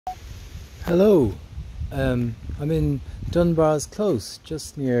Hello, I'm in Dunbar's Close,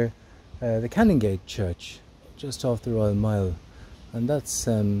 just near the Canongate Church, just off the Royal Mile, and that's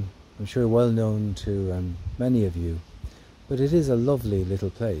I'm sure well known to many of you, but it is a lovely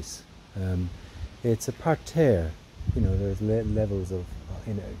little place. It's a parterre, you know, there's levels of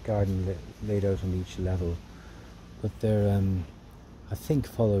in a garden laid out on each level, but they're I think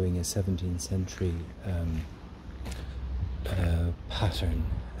following a 17th century pattern,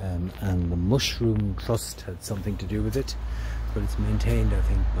 and the Mushroom Trust had something to do with it, but it's maintained, I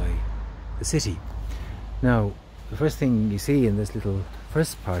think, by the city. Now, the first thing you see in this little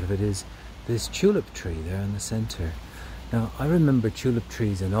first part of it is this tulip tree there in the centre. Now, I remember tulip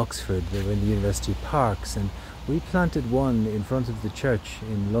trees in Oxford. They were in the university parks, and we planted one in front of the church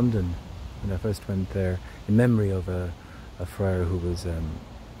in London when I first went there, in memory of a friar who was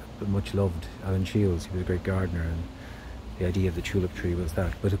much loved, Alan Shields. He was a great gardener, and the idea of the tulip tree was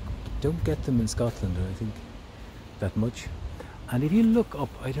that. But don't get them in Scotland, I think, that much. And if you look up,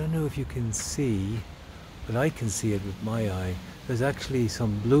 I don't know if you can see, but I can see it with my eye, there's actually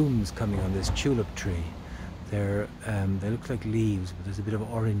some blooms coming on this tulip tree. They look like leaves, but there's a bit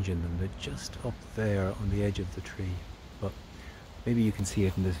of orange in them. They're just up there on the edge of the tree. But maybe you can see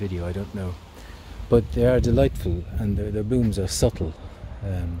it in this video, I don't know. But they are delightful, and their blooms are subtle.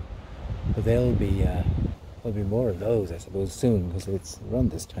 But there'll be more of those, I suppose, soon, because it's around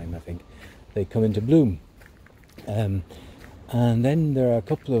this time, I think, they come into bloom. And then there are a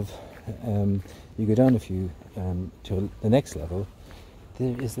couple of, you go down a few to the next level.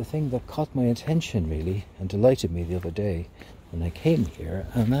 There is the thing that caught my attention really and delighted me the other day when I came here,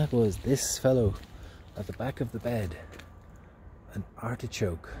 and that was this fellow at the back of the bed, an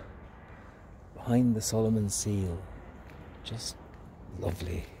artichoke behind the Solomon seal. Just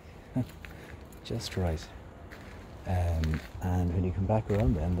lovely. Just right. And when you come back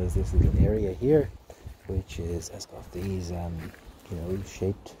around, then there's this little area here which has got these you know,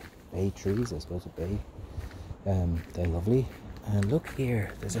 shaped bay trees, I suppose a bay. They're lovely. And look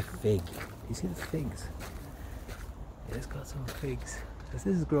here, there's a fig. You see the figs? It's got some figs. This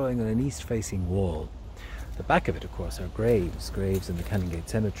is growing on an east-facing wall. The back of it, of course, are graves in the Canongate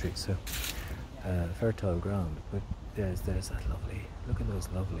Cemetery, so fertile ground. But there's that lovely, look at those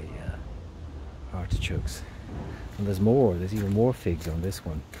lovely artichokes. And there's more, there's even more figs on this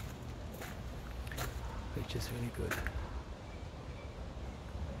one, which is really good.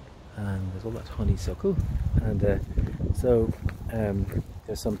 And there's all that honeysuckle, and so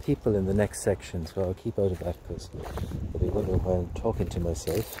there's some people in the next section, so I'll keep out of that because I'll be wondering why I'm talking to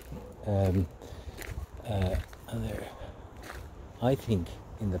myself. And there, I think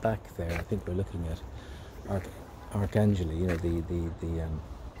in the back there, I think we're looking at Archangeli, you know, the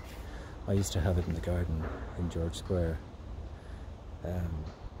I used to have it in the garden in George Square,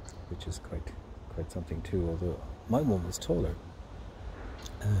 which is quite something too, although my one was taller.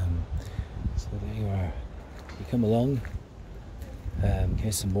 So there you are. You come along.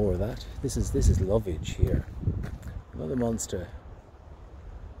 Here's some more of that. This is lovage here. Another monster.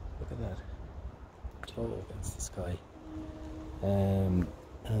 Look at that. Tall against the sky. And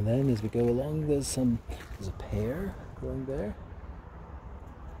then as we go along, there's a pear growing there.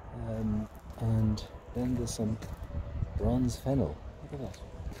 And then there's some bronze fennel. Look at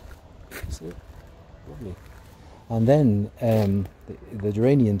that. See it? Lovely. And then the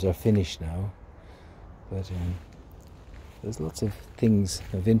geraniums are finished now, but there's lots of things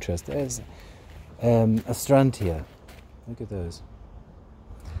of interest. There's astrantia. Look at those.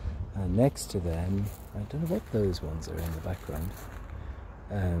 And next to them, I don't know what those ones are in the background.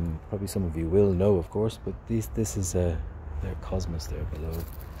 Probably some of you will know, of course, but this is their cosmos there below.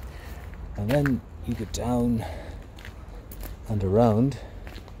 And then you go down and around.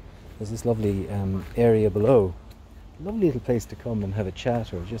 There's this lovely area below. Lovely little place to come and have a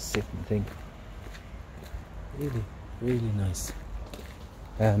chat or just sit and think. Really, really nice.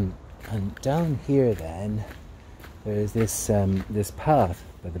 And down here then, there's this this path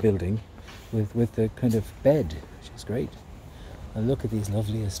by the building with the kind of bed, which is great. And look at these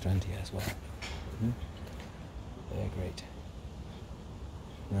lovely astrantia as well. They're great.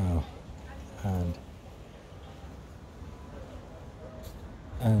 Now,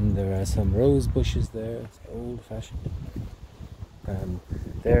 and there are some rose bushes there. It's old-fashioned.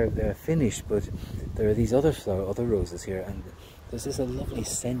 They're finished, but there are these other roses here, and there's this a lovely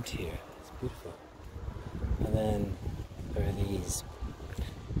scent here. It's beautiful. And then there are these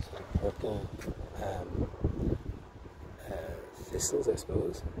sort of purple thistles, I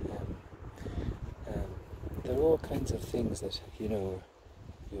suppose. There are all kinds of things that, you know,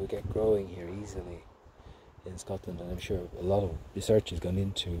 you will get growing here easily. in Scotland, and I'm sure a lot of research has gone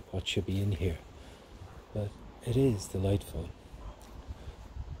into what should be in here, but it is delightful.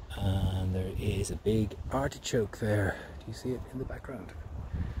 And there is a big artichoke there. Do you see it in the background?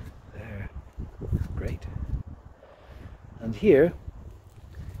 There. Great. And here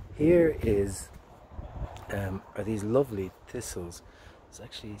is are these lovely thistles. There's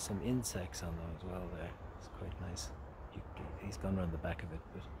actually some insects on them as well there. It's quite nice. He's gone around the back of it,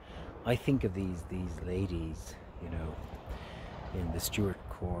 but I think of these ladies, you know, in the Stuart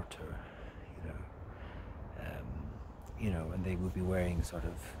court, or you know, and they would be wearing sort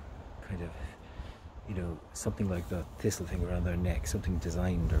of kind of, you know, something like the thistle thing around their neck, something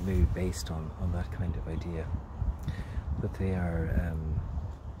designed or maybe based on that kind of idea. But they are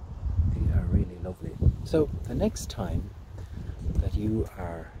really lovely. So the next time that you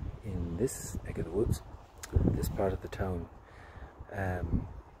are in this neck of the woods, this part of the town,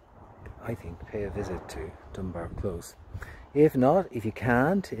 I think pay a visit to Dunbar Close. If not, if you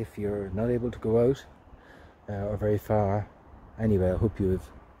can't, if you're not able to go out or very far, anyway, I hope you have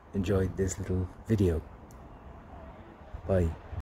enjoyed this little video. Bye.